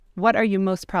What are you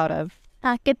most proud of?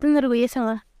 ¿Qué te enorgullece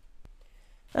más?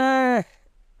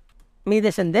 Mi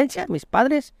descendencia, mis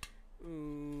padres,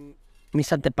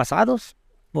 mis antepasados,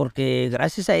 porque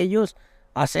gracias a ellos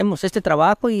hacemos este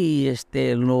trabajo y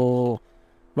lo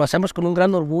hacemos con un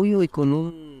gran orgullo y con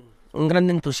un gran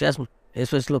entusiasmo.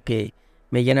 Eso es lo que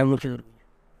me llena mucho de orgullo.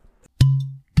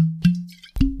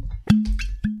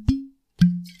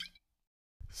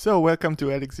 So, welcome to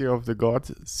Elixir of the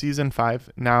Gods, Season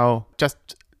 5. Now,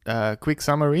 just a quick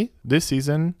summary. This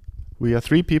season, we are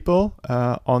 3 people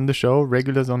on the show,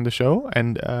 regulars on the show,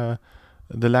 and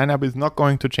the lineup is not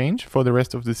going to change for the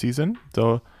rest of the season.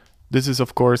 So, this is,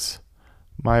 of course,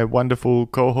 my wonderful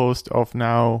co-host of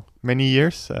now many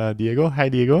years, Diego. Hi,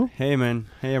 Diego. Hey, man.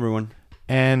 Hey, everyone.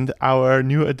 And our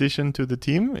new addition to the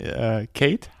team,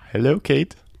 Kate. Hello,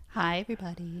 Kate. Hi,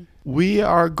 everybody. We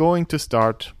are going to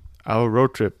start our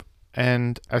road trip.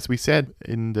 And as we said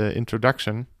in the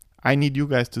introduction, I need you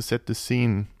guys to set the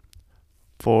scene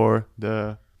for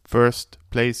the first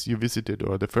place you visited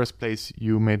or the first place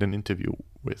you made an interview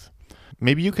with.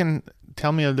 Maybe you can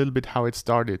tell me a little bit how it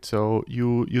started. So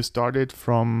you started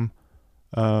from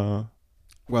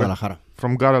Guadalajara.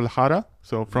 From Guadalajara.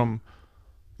 So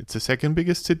it's the second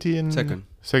biggest city in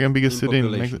second biggest city in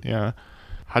Mexico. Yeah.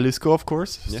 Jalisco, of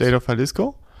course, yes. State of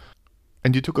Jalisco.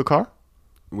 And you took a car?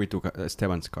 We took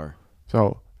Esteban's car.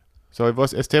 So it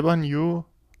was Esteban, you,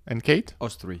 and Kate?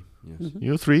 Us 3, yes.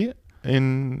 You 3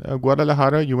 in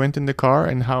Guadalajara. You went in the car,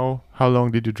 and how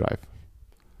long did you drive?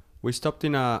 We stopped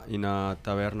in a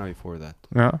taberna before that.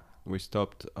 Yeah. We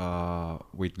stopped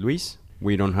with Luis.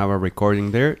 We don't have a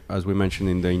recording there, as we mentioned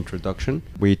in the introduction.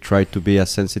 We try to be as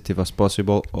sensitive as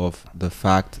possible of the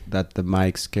fact that the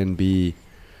mics can be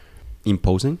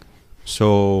imposing.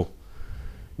 So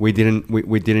we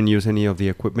didn't use any of the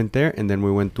equipment there, and then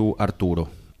we went to Arturo.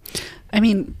 I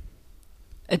mean,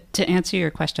 to answer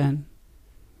your question,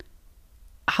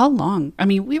 how long? I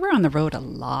mean, we were on the road a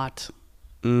lot.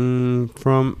 So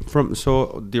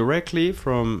directly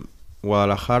from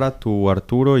Guadalajara to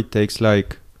Arturo, it takes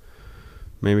like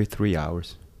maybe 3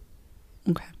 hours.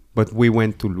 Okay. But we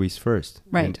went to Luis first.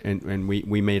 Right. And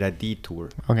we made a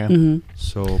detour. Okay. Mm-hmm.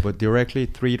 So, but directly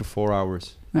 3 to 4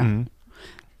 hours. Yeah. Mm-hmm.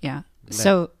 Yeah.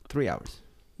 So 3 hours.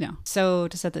 Yeah. So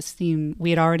to set this theme, we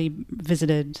had already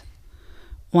visited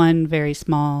one very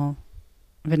small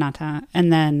Venata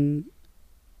and then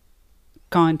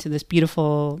gone to this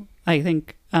beautiful, I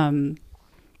think,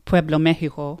 Pueblo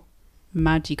Mágico,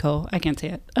 I can't say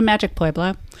it, a magic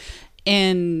Pueblo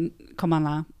in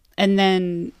Comala. And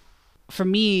then for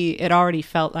me, it already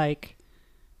felt like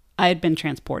I had been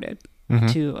transported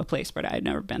to a place where I had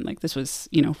never been. Like this was,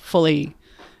 fully...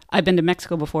 I've been to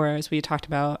Mexico before, as we talked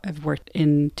about. I've worked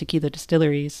in tequila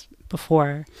distilleries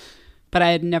before, but I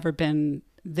had never been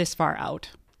this far out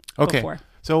before.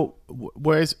 So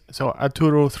so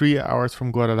Arturo 3 hours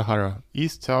from Guadalajara?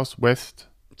 East, south, west?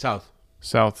 South.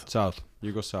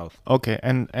 You go south. Okay,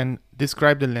 and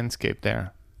describe the landscape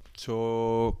there.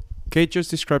 So Kate just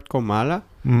described Comala.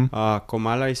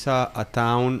 Comala is a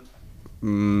town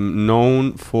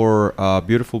known for a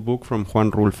beautiful book from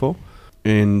Juan Rulfo.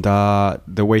 And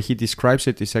the way he describes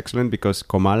it is excellent because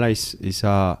Comala is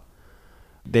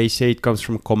they say it comes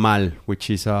from comal,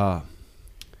 which is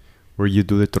where you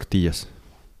do the tortillas.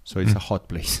 So it's a hot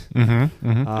place.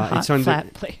 Hot,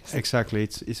 flat place. Exactly.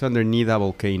 It's underneath a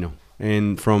volcano.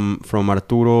 And from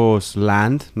Arturo's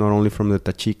land, not only from the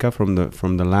Tachica, from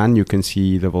the land, you can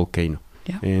see the volcano.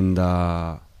 Yeah. And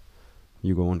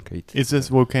you go on, Kate. Is this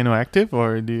volcano active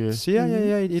or do you... Yeah,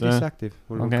 it is active.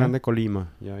 Volcán de Colima.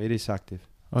 Yeah, it is active.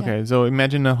 Okay, so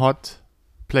imagine a hot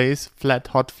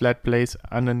flat place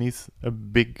underneath a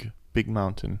big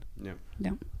mountain. Yeah.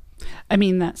 I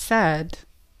mean, that said,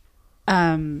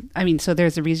 so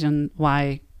there's a reason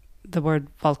why the word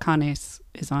volcanes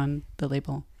is on the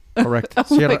label. Correct.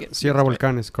 Sierra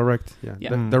Volcanes, correct.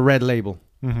 Yeah. The red label.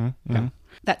 Yeah.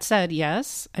 That said,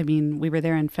 yes. I mean, we were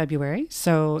there in February,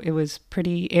 so it was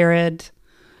pretty arid,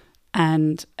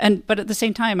 but at the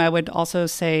same time, I would also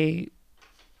say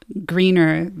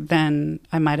greener than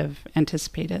I might have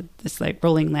anticipated. This like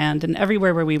rolling land, and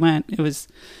everywhere where we went,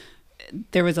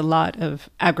 there was a lot of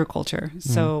agriculture.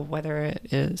 So whether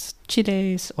it is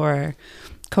chiles or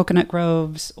coconut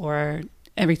groves or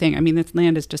everything, I mean, this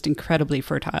land is just incredibly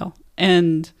fertile,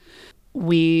 and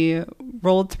we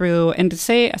rolled through, and to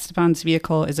say Esteban's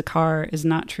vehicle is a car is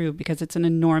not true because it's an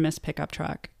enormous pickup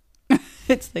truck.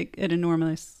 It's like an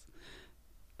enormous,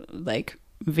 like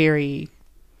very,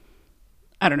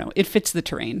 I don't know, it fits the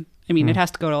terrain. I mean, it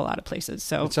has to go to a lot of places.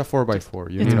 So it's a 4x4.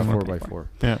 You need a 4x4.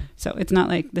 Yeah. So it's not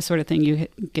like the sort of thing you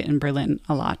get in Berlin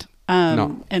a lot.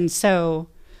 No. And so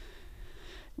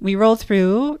we rolled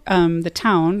through the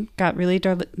town, got really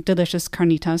delicious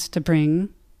carnitas to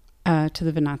bring to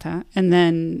the Venata, and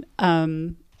then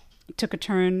took a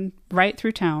turn right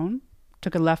through town,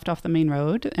 took a left off the main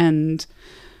road, and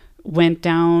went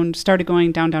down, started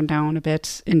going down a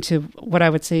bit into what I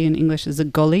would say in English is a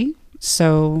gully.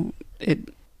 So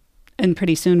and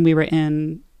pretty soon we were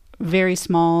in very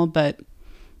small but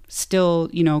still,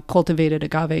 cultivated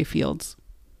agave fields.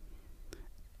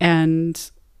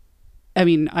 And I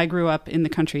mean, I grew up in the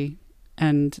country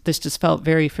and this just felt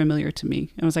very familiar to me.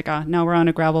 I was like, now we're on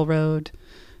a gravel road.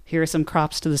 Here are some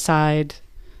crops to the side.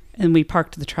 And we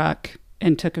parked the truck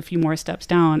and took a few more steps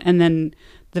down. And then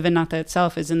the Venata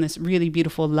itself is in this really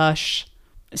beautiful, lush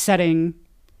setting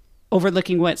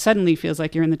overlooking what suddenly feels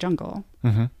like you're in the jungle.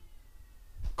 Mm-hmm.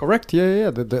 Correct.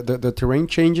 Yeah. The terrain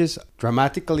changes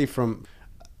dramatically from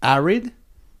arid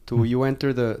to you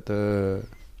enter the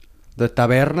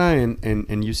taberna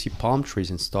and you see palm trees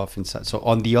and stuff inside. So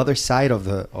on the other side of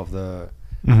the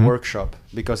workshop,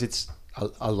 because it's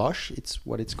a lush, it's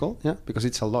what it's called. Yeah, because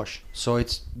it's a lush. So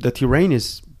the terrain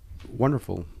is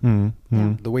wonderful. Yeah.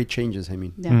 The way it changes, I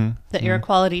mean. Yeah. The air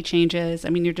quality changes. I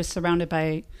mean, you're just surrounded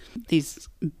by these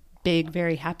big,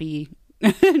 very happy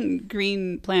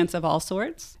green plants of all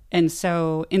sorts. And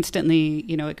so instantly,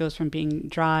 it goes from being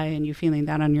dry and you feeling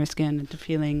that on your skin into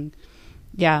feeling,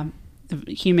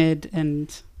 humid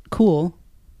and cool.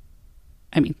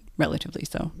 I mean, relatively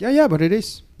so. Yeah, but it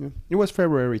is. Yeah. It was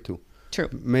February too. True.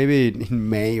 Maybe in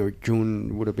May or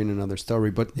June would have been another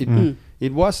story, but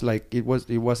it was like it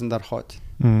wasn't that hot,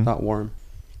 that warm.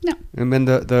 No. And then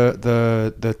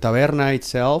the taberna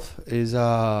itself is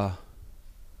a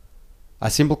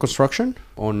simple construction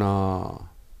on a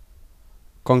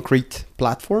concrete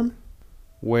platform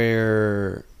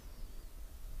where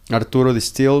Arturo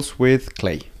distills with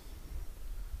clay.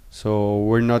 So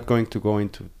we're not going to go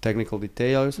into technical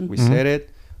details. We said it.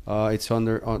 It's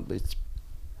it's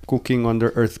cooking under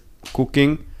earth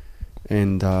cooking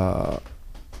and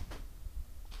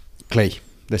clay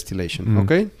distillation.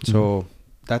 Okay, so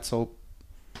that's all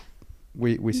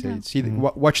we say. See,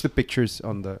 watch the pictures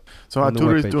on the. So on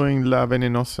Arturo the is webpage. doing La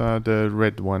Venenosa, the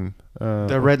red one.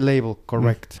 The red label,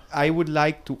 correct. I would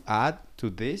like to add to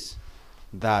this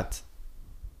that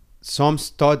some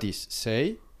studies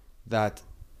say that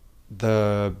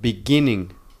the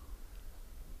beginning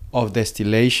of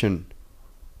distillation,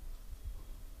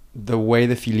 the way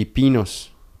the Filipinos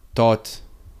taught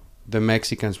the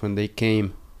Mexicans when they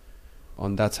came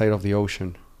on that side of the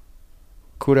ocean,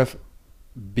 could have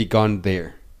begun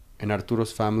there. And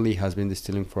Arturo's family has been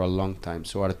distilling for a long time.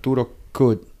 So Arturo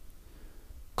could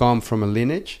come from a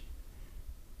lineage,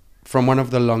 from one of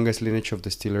the longest lineage of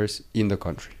distillers in the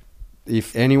country.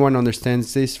 If anyone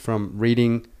understands this from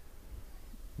reading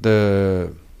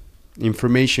the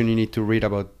information you need to read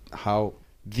about how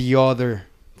the other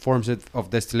forms of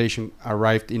distillation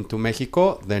arrived into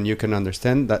Mexico, then you can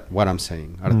understand that what I'm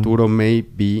saying. Arturo may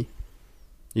be,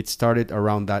 it started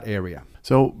around that area.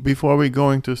 So before we're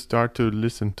going to start to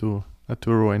listen to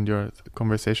Arturo and your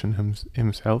conversation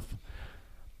himself,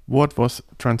 what was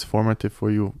transformative for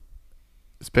you,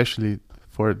 especially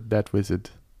for that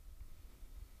visit?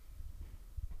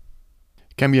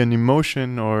 It can be an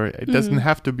emotion, or it doesn't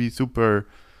have to be super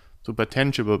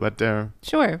tangible, but there.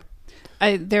 Sure.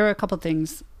 There are a couple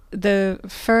things. The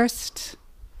first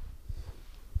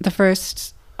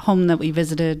home that we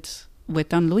visited with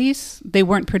Don Luis, they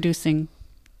weren't producing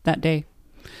that day.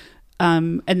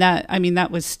 And that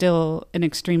was still an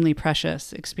extremely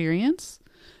precious experience.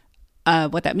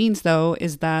 What that means, though,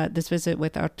 is that this visit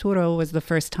with Arturo was the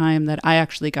first time that I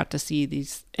actually got to see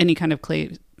any kind of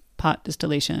clay pot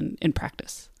distillation in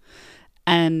practice.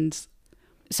 And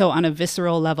so on a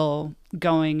visceral level,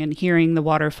 going and hearing the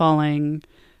water falling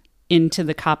into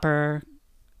the copper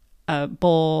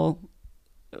bowl,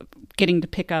 getting to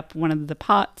pick up one of the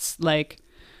pots, like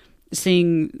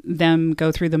seeing them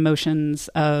go through the motions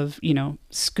of,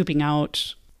 scooping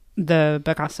out the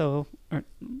bagasso.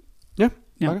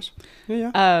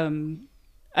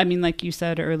 I mean, like you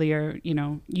said earlier,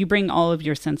 you bring all of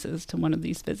your senses to one of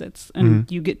these visits and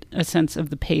you get a sense of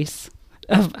the pace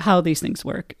of how these things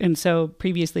work. And so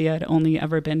previously I'd only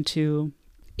ever been to,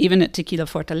 even at Tequila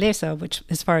Fortaleza, which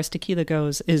as far as tequila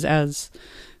goes is as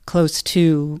close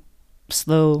to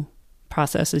slow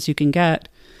process as you can get.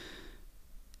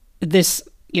 This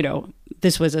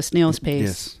was a snail's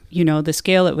pace. Yes. The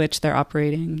scale at which they're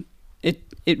operating,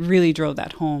 it really drove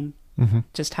that home.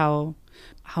 Just how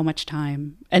much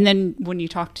time. And then when you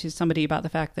talk to somebody about the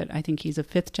fact that I think he's a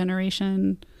 5th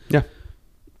generation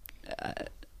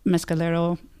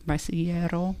mezcalero,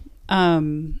 barcillero,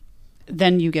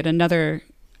 then you get another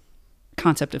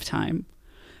concept of time.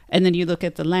 And then you look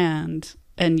at the land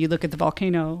and you look at the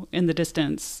volcano in the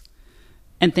distance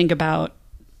and think about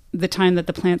the time that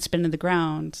the plant's been in the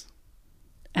ground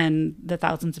and the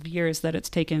thousands of years that it's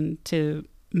taken to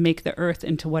make the earth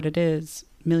into what it is,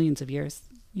 millions of years.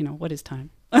 What is time?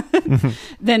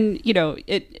 Then,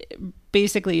 it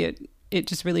basically, it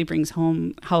just really brings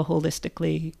home how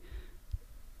holistically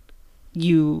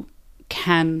you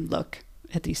can look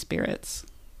at these spirits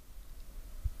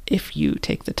if you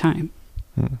take the time.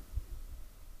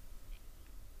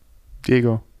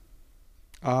 Diego.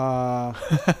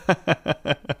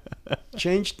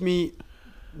 Changed me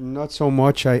not so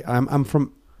much. I'm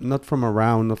not from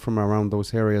around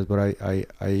those areas, but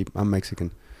I'm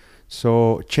Mexican.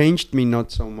 So changed me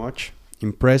not so much.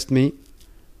 Impressed me.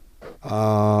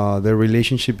 The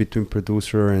relationship between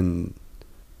producer and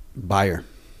buyer.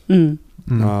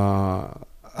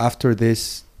 After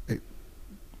this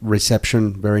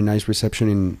reception, very nice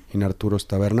reception in Arturo's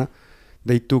Taberna,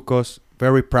 they took us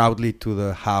very proudly to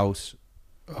the house,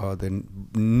 the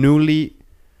newly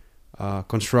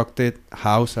constructed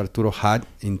house Arturo had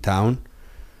in town,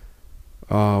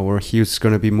 where he was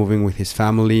going to be moving with his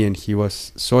family, and he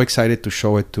was so excited to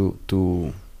show it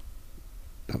to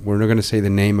we're not going to say the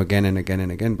name again and again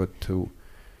and again, but to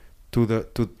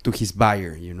his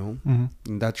buyer,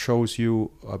 And that shows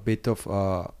you a bit of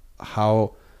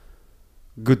how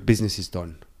good business is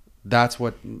done. That's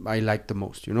what I like the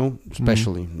most,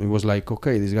 especially. It was like,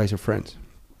 okay, these guys are friends.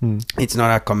 It's not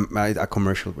a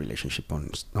commercial relationship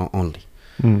only.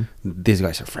 These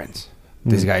guys are friends.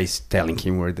 This guy is telling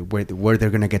him where they're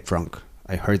gonna get drunk.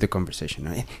 I heard the conversation,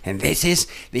 right? And this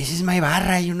is my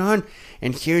barra,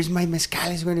 and here's my mezcal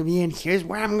is gonna be, and here's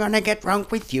where I'm gonna get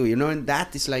drunk with you, And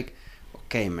that is like,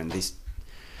 okay, man, this.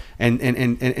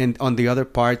 And on the other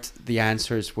part, the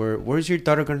answers were, where's your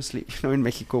daughter gonna sleep? In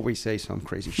Mexico we say some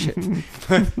crazy shit,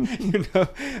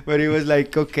 but it was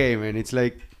like, okay, man, it's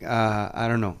like, I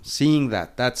don't know, seeing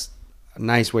that's a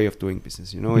nice way of doing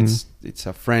business, it's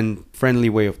a friendly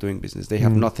way of doing business. They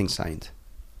have nothing signed,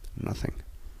 nothing,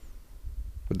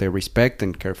 but they respect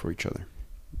and care for each other.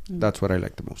 That's what I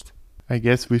like the most. I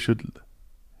guess we should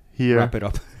wrap it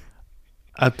up.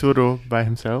 Arturo by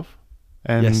himself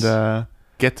and Yes.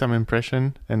 Get some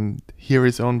impression and hear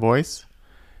his own voice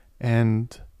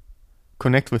and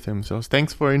connect with him. So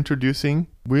thanks for introducing.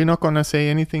 We're not going to say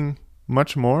anything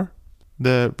much more.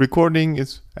 The recording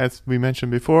is, as we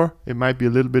mentioned before, it might be a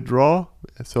little bit raw,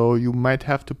 so you might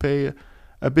have to pay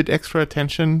a bit extra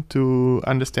attention to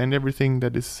understand everything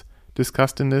that is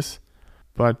discussed in this,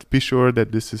 but be sure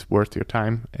that this is worth your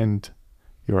time and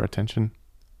your attention.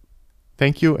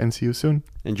 Thank you and see you soon.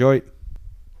 Enjoy.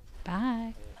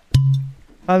 Bye.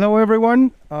 Hello,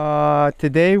 everyone.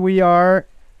 Today we are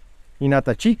in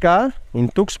Atachica, in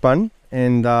Tuxpan,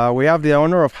 and we have the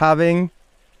honor of having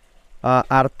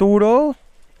Arturo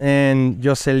and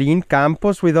Jocelyn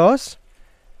Campos with us.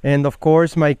 And of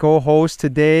course, my co-host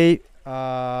today,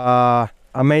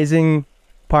 amazing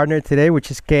partner today, which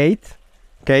is Kate.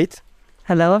 Kate.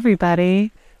 Hello,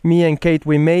 everybody. Me and Kate,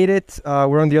 we made it.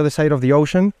 We're on the other side of the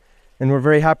ocean, and we're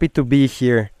very happy to be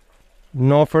here.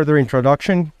 No further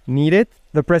introduction needed.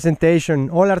 The presentation.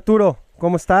 Hola, Arturo.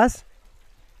 ¿Cómo estás?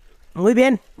 Muy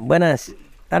bien. Buenas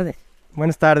tardes.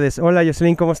 Buenas tardes. Hola,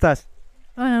 Jocelyn. ¿Cómo estás?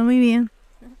 Hola, muy bien.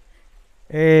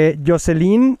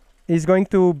 Jocelyn is going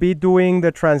to be doing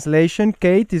the translation.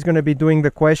 Kate is going to be doing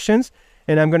the questions.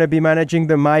 And I'm going to be managing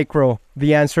the micro.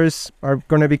 The answers are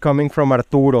going to be coming from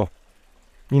Arturo.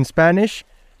 In Spanish.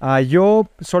 Yo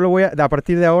solo voy a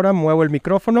partir de ahora muevo el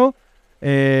micrófono.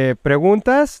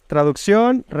 Preguntas,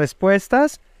 traducción,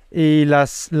 respuestas. Y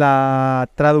la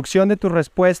traducción de tus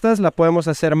respuestas la podemos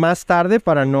hacer más tarde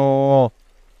para no...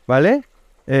 ¿Vale?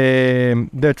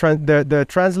 The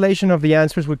translation of the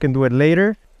answers, we can do it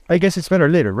later. I guess it's better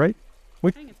later, right?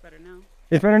 I think it's better now.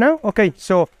 It's better now? Okay,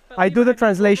 so I do the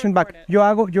translation back. Yo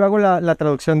hago la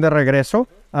traducción de regreso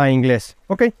a inglés.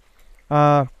 Okay.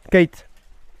 Kate.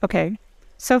 Okay.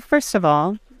 So first of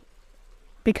all,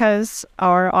 because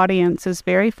our audience is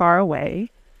very far away,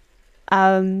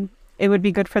 it would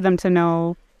be good for them to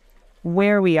know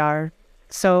where we are.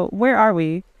 So where are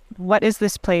we? What is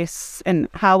this place? And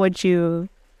how would you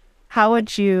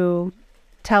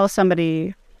tell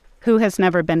somebody who has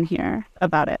never been here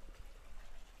about it?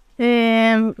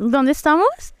 ¿Dónde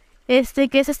estamos? ¿Qué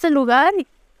es este lugar?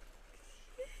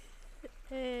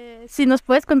 Si nos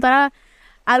puedes contar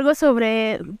algo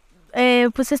sobre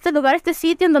pues este lugar, este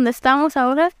sitio en donde estamos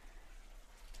ahora.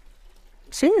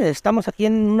 Sí, estamos aquí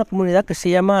en una comunidad que se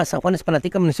llama San Juan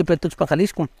Espanatica, municipio de Tuxpan,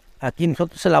 Jalisco. Aquí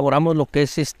nosotros elaboramos lo que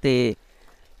es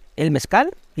el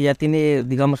mezcal, que ya tiene,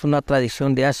 digamos, una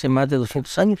tradición de hace más de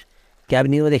 200 años, que ha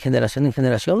venido de generación en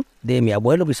generación, de mi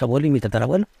abuelo, bisabuelo y mi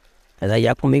tatarabuelo.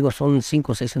 Ya conmigo son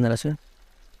 5 o 6 generaciones.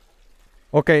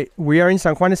 Okay, we are in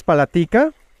San Juan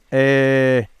Espalatica.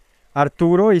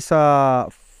 Arturo is a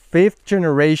 5th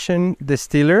generation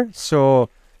distiller, so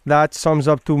that sums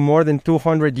up to more than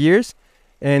 200 years.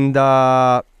 And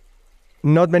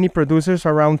not many producers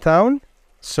around town,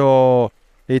 so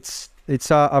it's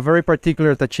a very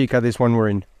particular tachica, this one we're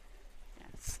in.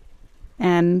 Yes.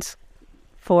 And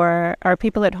for our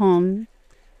people at home,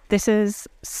 this is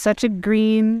such a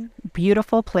green,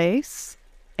 beautiful place,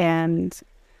 and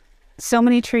so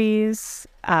many trees,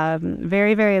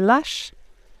 very, very lush,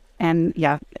 and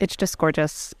yeah, it's just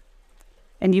gorgeous.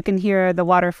 And you can hear the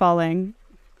water falling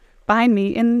behind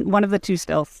me in one of the 2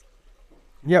 stills.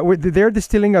 Yeah, they're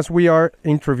distilling as we are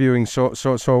interviewing, so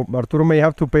Arturo may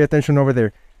have to pay attention over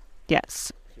there.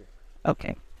 Yes.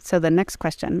 Okay, so the next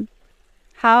question.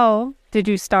 How did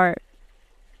you start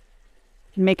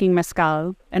making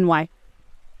mezcal and why?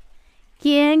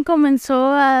 ¿Quién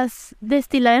comenzó a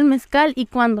destilar el mezcal y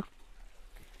cuándo?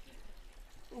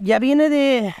 Ya viene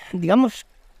de, digamos,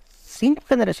 5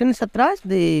 generaciones atrás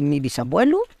de mi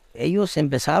bisabuelo. Ellos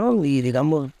empezaron y,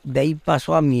 digamos, de ahí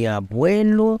pasó a mi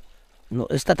abuelo,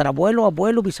 tatarabuelo,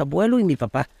 abuelo, bisabuelo y mi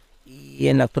papá. Y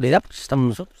en la actualidad, pues, estamos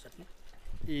nosotros aquí.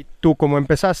 ¿Y tú cómo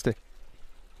empezaste?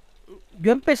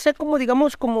 Yo empecé como,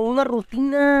 digamos, como una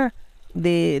rutina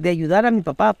de ayudar a mi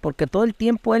papá, porque todo el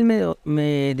tiempo él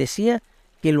me decía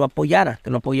que lo apoyara.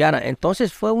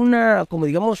 Entonces fue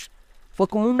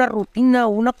como una rutina o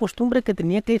una costumbre que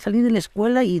tenía que salir de la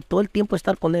escuela y todo el tiempo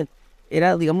estar con él.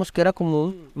 Digamos que era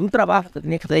como un trabajo que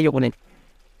tenía que hacer yo con él.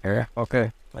 Okay.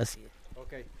 Así es.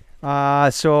 Okay.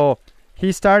 So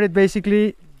he started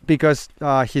basically because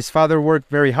his father worked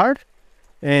very hard,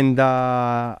 and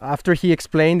after he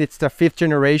explained, it's the 5th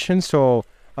generation, so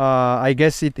I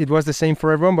guess it was the same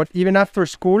for everyone. But even after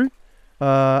school,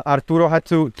 Arturo had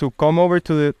to come over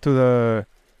to the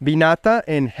Vinata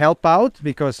and help out,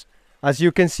 because as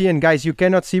you can see, and guys, you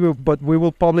cannot see, but we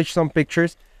will publish some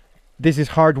pictures. This is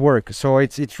hard work. So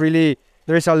it's really,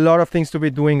 there's a lot of things to be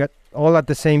doing all at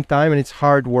the same time, and it's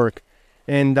hard work.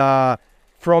 And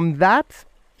from that,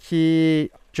 ¿te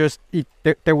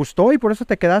gustó y por eso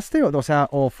te quedaste? O sea,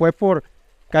 ¿o fue por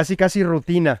casi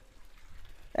rutina?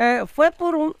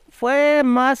 Fue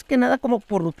más que nada como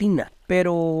por rutina,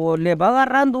 pero le va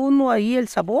agarrando uno ahí el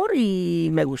sabor y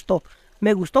me gustó.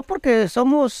 Me gustó porque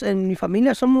en mi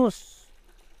familia somos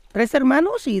 3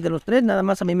 hermanos y de los 3 nada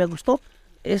más a mí me gustó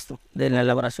esto de la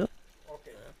elaboración.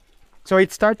 Okay. So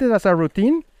it started as a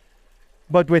routine,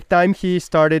 but with time he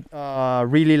started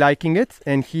really liking it,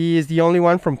 and he is the only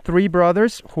one from 3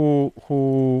 brothers who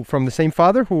from the same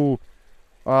father who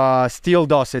still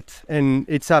does it, and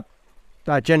it's a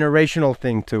generational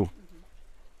thing too.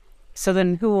 So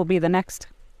then who will be the next?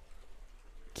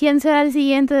 ¿Quién será el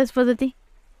siguiente después de ti?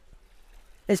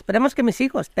 Esperemos que mis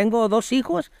hijos. Tengo 2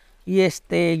 hijos y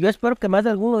yo espero que más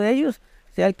de alguno de ellos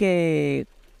sea el que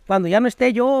cuando ya no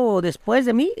esté yo o después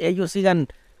de mí, ellos sigan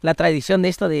la tradición de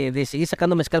esto de seguir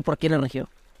sacando mezcal por aquí en la región.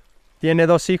 Tiene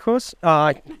 2 hijos.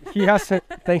 He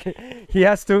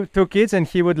has two kids, and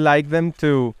he would like them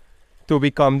to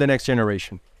become the next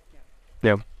generation.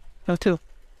 Yeah. No, 2.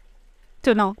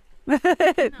 2, no.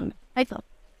 I thought.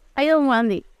 I don't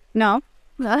want it. No?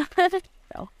 No.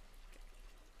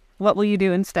 What will you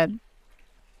do instead?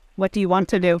 What do you want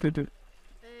to do?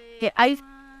 I want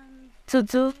to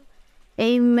do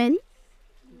a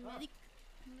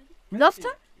doctor?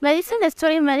 Medicine?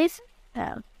 Study medicine?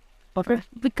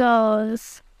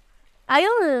 Because I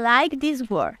don't like this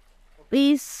word.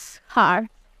 It's hard.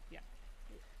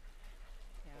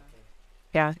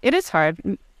 Yeah, it is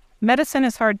hard. Medicine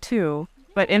is hard too,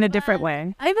 but in a different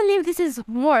way. I believe this is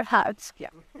more hard. Yeah.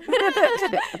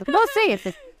 We'll see.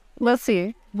 We'll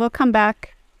see. We'll come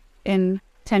back in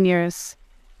 10 years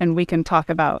and we can talk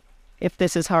about if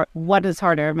this is hard. What is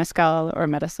harder, mezcal or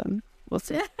medicine? We'll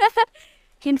see.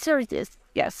 Consider this.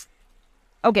 Yes.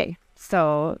 Okay,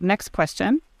 so next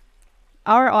question.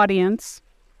 Our audience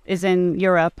is in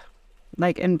Europe,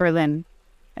 like in Berlin,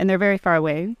 and they're very far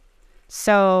away.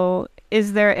 So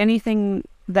is there anything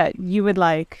that you would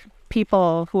like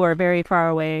people who are very far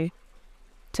away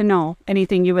to know?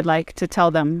 Anything you would like to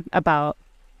tell them about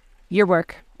your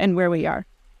work and where we are?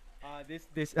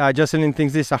 Jocelyn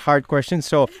thinks this is a hard question.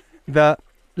 So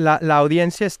la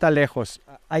audiencia está lejos.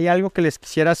 ¿Hay algo que les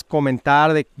quisieras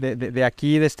comentar de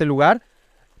aquí, de este lugar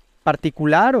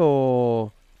particular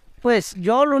o...? Pues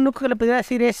yo lo único que le podría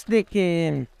decir es de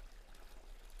que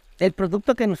el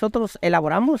producto que nosotros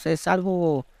elaboramos es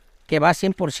algo que va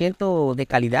 100% de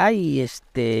calidad y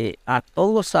a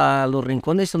todos a los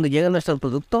rincones donde llega nuestro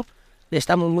producto,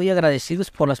 estamos muy agradecidos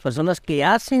por las personas que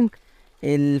hacen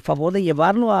el favor de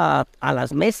llevarlo a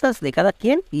las mesas de cada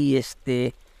quien y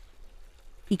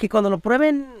que cuando lo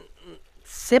prueben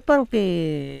sepan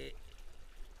que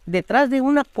detrás de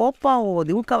una copa o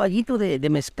de un caballito de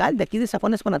mezcal de aquí de San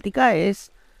Juan Escuanatica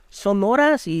son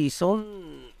horas y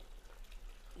son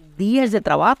días de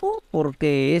trabajo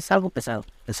porque es algo pesado,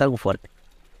 es algo fuerte.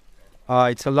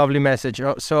 It's a lovely message.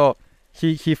 So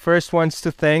he first wants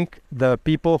to thank the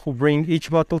people who bring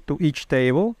each bottle to each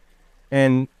table.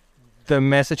 And the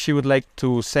message he would like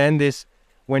to send is,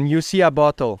 when you see a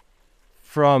bottle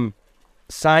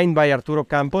signed by Arturo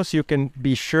Campos, you can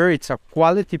be sure it's a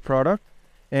quality product.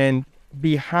 And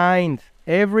behind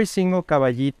every single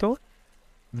caballito,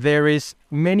 there is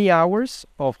many hours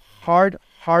of hard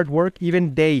work,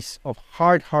 even days of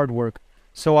hard work.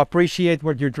 So appreciate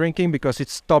what you're drinking because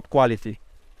it's top quality.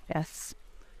 Yes.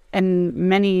 And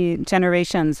many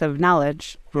generations of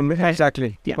knowledge.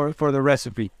 Exactly. Yeah. For the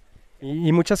recipe.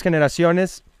 Y muchas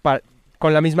generaciones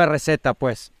con la misma receta,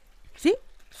 pues. Sí,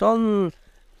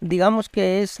 digamos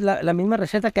que es la misma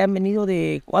receta que han venido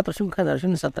de 4 o 5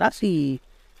 generaciones atrás y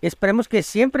esperemos que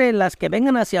siempre las que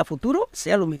vengan hacia futuro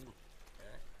sea lo mismo.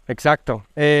 Exacto.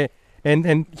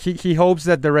 And he hopes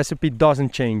that the recipe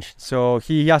doesn't change. So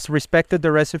he has respected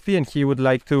the recipe and he would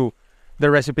like the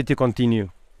recipe to continue.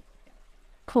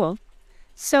 Cool.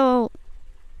 So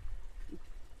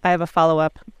I have a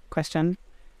follow-up question.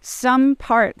 Some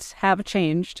parts have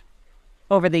changed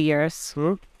over the years.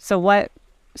 Hmm? So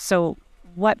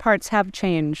what parts have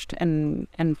changed and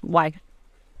why?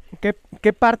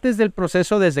 ¿Qué partes del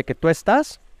proceso desde que tú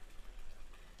estás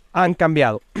han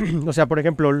cambiado? O sea, por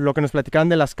ejemplo, lo que nos platicaban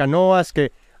de las canoas,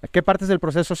 ¿qué partes del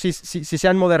proceso sí se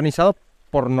han modernizado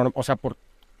por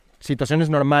situaciones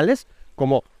normales,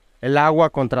 como el agua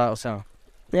contra, o sea...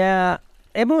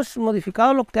 Hemos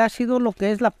modificado lo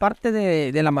que es la parte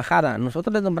de la majada.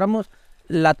 Nosotros le nombramos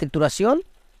la trituración,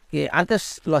 que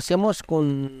antes lo hacíamos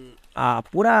a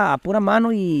pura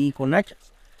mano y con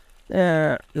hachas.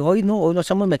 Hoy lo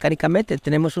hacemos mecánicamente.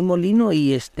 Tenemos un molino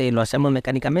y lo hacemos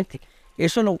mecánicamente.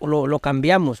 Eso lo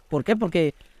cambiamos. ¿Por qué?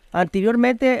 Porque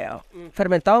anteriormente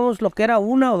fermentábamos lo que era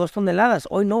 1 o 2 toneladas.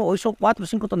 Hoy no, hoy son 4 o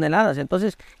 5 toneladas.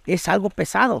 Entonces es algo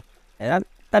pesado, ¿verdad?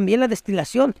 También la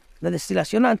destilación. La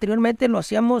destilación anteriormente lo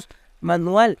hacíamos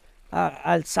manual.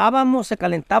 Alzábamos, se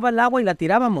calentaba el agua y la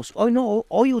tirábamos. Hoy no,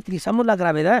 hoy utilizamos la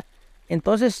gravedad.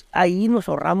 Entonces ahí nos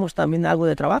ahorramos también algo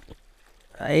de trabajo.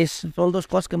 Son 2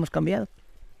 cosas que hemos cambiado.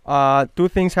 2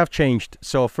 things have changed.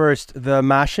 So first, the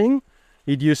mashing.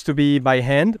 It used to be by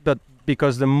hand, but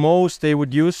because the most they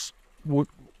would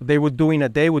do in a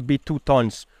day would be 2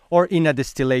 tons, or in a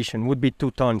distillation would be 2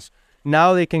 tons.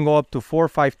 Now they can go up to 4 or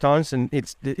 5 tons, and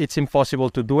it's impossible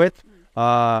to do it.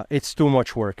 It's too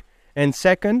much work. And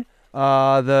second,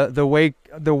 the way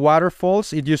the water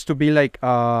falls, it used to be like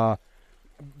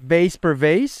vase per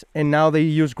vase, and now they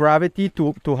use gravity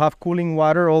to have cooling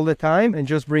water all the time and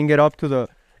just bring it up to the...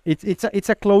 It's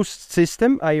a closed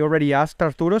system. I already asked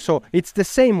Arturo, so it's the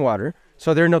same water,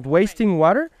 so they're not wasting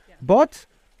water, but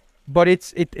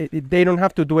they don't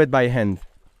have to do it by hand.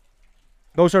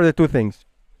 Those are the 2 things.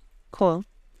 Cool.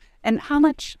 And how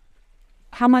much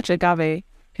agave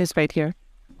is right here?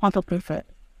 ¿Cuánto pesa?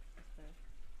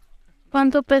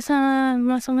 ¿Cuánto pesa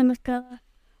más o menos cada?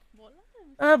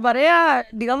 Varía,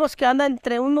 digamos que anda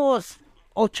entre unos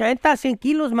 80 a 100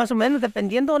 kilos más o menos,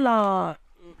 dependiendo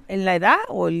en la edad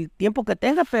o el tiempo que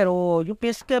tenga, pero yo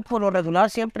pienso que por lo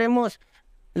regular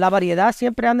la variedad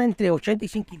siempre anda entre 80 y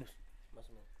 100 kilos.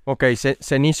 Ok,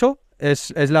 cenizo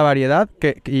es la variedad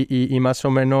y más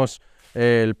o menos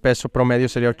el peso promedio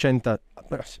sería 80.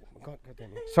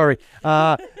 Sorry.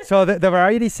 So the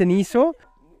variety cenizo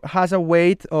has a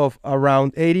weight of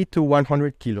around 80 to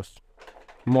 100 kilos,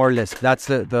 more or less. That's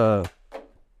the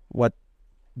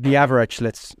average,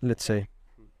 let's say.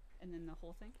 And then the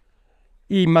whole thing?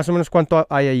 ¿Y más o menos cuánto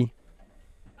hay ahí?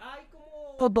 Hay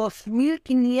como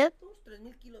 2,500,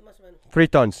 3,000 kilos más o menos. 3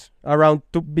 tons. Around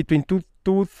between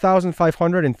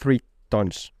 2,500 and 3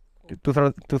 tons.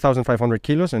 2,500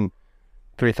 kilos and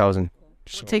 3,000.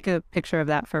 We'll take a picture of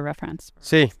that for reference.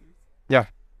 Sí. Yeah.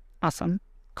 Awesome.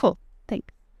 Cool.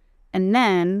 Thanks. And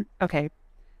then, okay,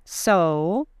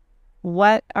 so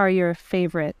what are your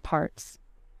favorite parts?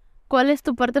 ¿Cuál es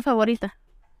tu parte favorita?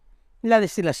 La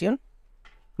destilación.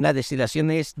 La destilación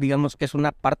digamos que es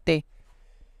una parte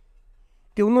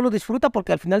que uno lo disfruta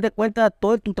porque al final de cuentas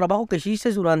todo tu trabajo que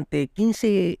hiciste durante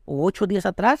 15 o 8 días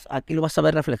atrás, aquí lo vas a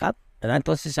ver reflejado, ¿verdad?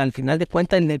 Entonces al final de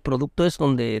cuentas en el producto es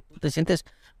donde tú te sientes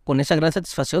con esa gran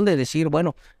satisfacción de decir,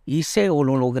 bueno, hice o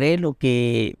lo logré lo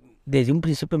que desde un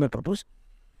principio me propuse.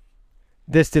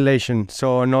 Distillation,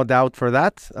 so no doubt for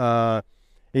that.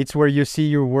 It's where you see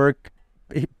your work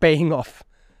paying off.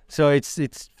 So it's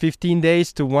 15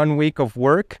 days to 1 week of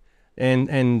work, and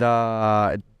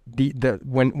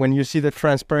when you see the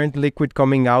transparent liquid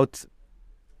coming out,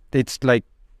 it's like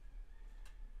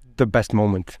the best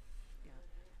moment.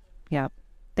 Yeah.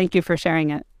 Thank you for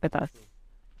sharing it with us.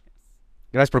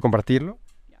 Gracias por compartirlo.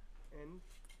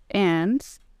 And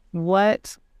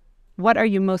what are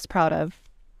you most proud of?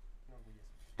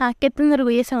 ¿Qué te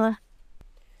enorgullece, mamá?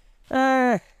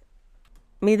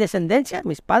 Mi descendencia,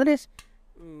 mis padres,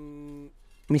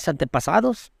 mis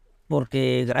antepasados,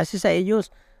 porque gracias a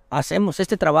ellos hacemos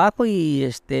este trabajo y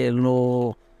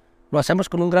lo hacemos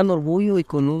con un gran orgullo y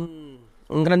con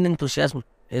un gran entusiasmo.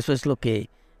 Eso es lo que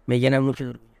me llena mucho de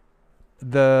orgullo.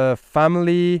 The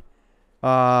family,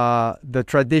 the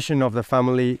tradition of the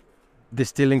family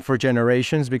distilling for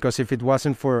generations, because if it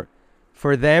wasn't for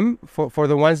them, for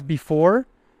the ones before,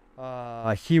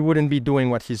 he wouldn't be doing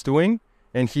what he's doing,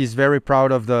 and he's very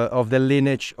proud of the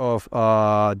lineage of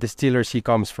distillers he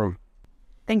comes from.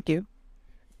 Thank you.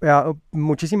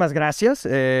 Muchísimas gracias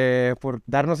por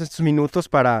darnos estos minutos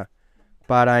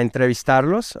para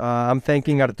entrevistarlos. I'm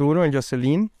thanking Arturo and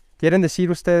Jocelyn. ¿Quieren decir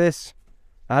ustedes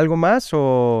algo más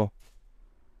o...?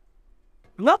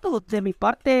 No, pues de mi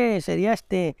parte sería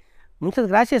muchas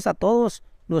gracias a todos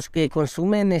los que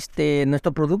consumen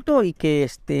nuestro producto y que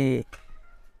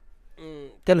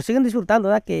lo sigan disfrutando,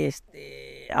 ¿verdad? Que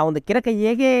a donde quiera que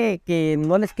llegue, que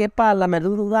no les quepa la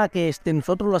menor duda que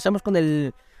nosotros lo hacemos con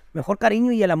el mejor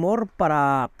cariño y el amor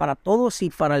para todos y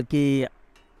para el que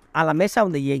a la mesa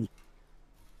donde llegue.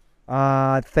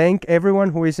 Thank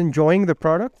everyone who is enjoying the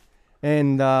product,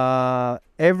 and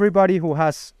everybody who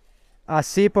has a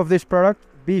sip of this product,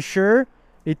 be sure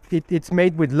it's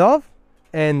made with love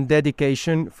and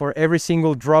dedication for every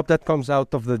single drop that comes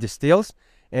out of the distills.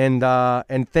 And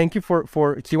thank you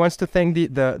for he wants to thank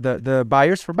the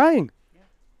buyers for buying.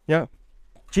 Yeah.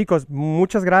 Chicos,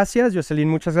 muchas gracias. Jocelyn,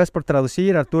 muchas gracias por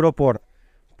traducir. Arturo, por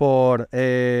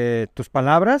tus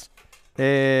palabras.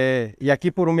 Y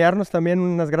aquí por humearnos también,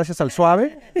 unas gracias al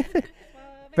suave.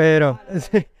 pero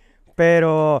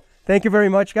thank you very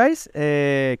much, guys.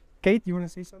 Kate, you want to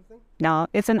say something? No,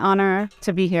 it's an honor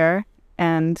to be here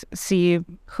and see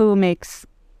who makes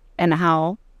and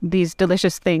how these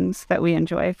delicious things that we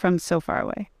enjoy from so far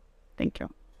away. Thank you.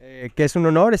 Que es un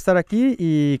honor estar aquí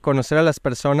y conocer a las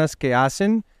personas que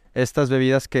hacen estas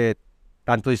bebidas que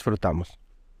tanto disfrutamos.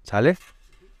 ¿Sale?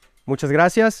 Muchas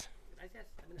gracias. Gracias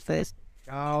a ustedes.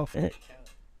 Chao.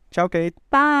 Chao, Kate.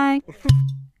 Bye.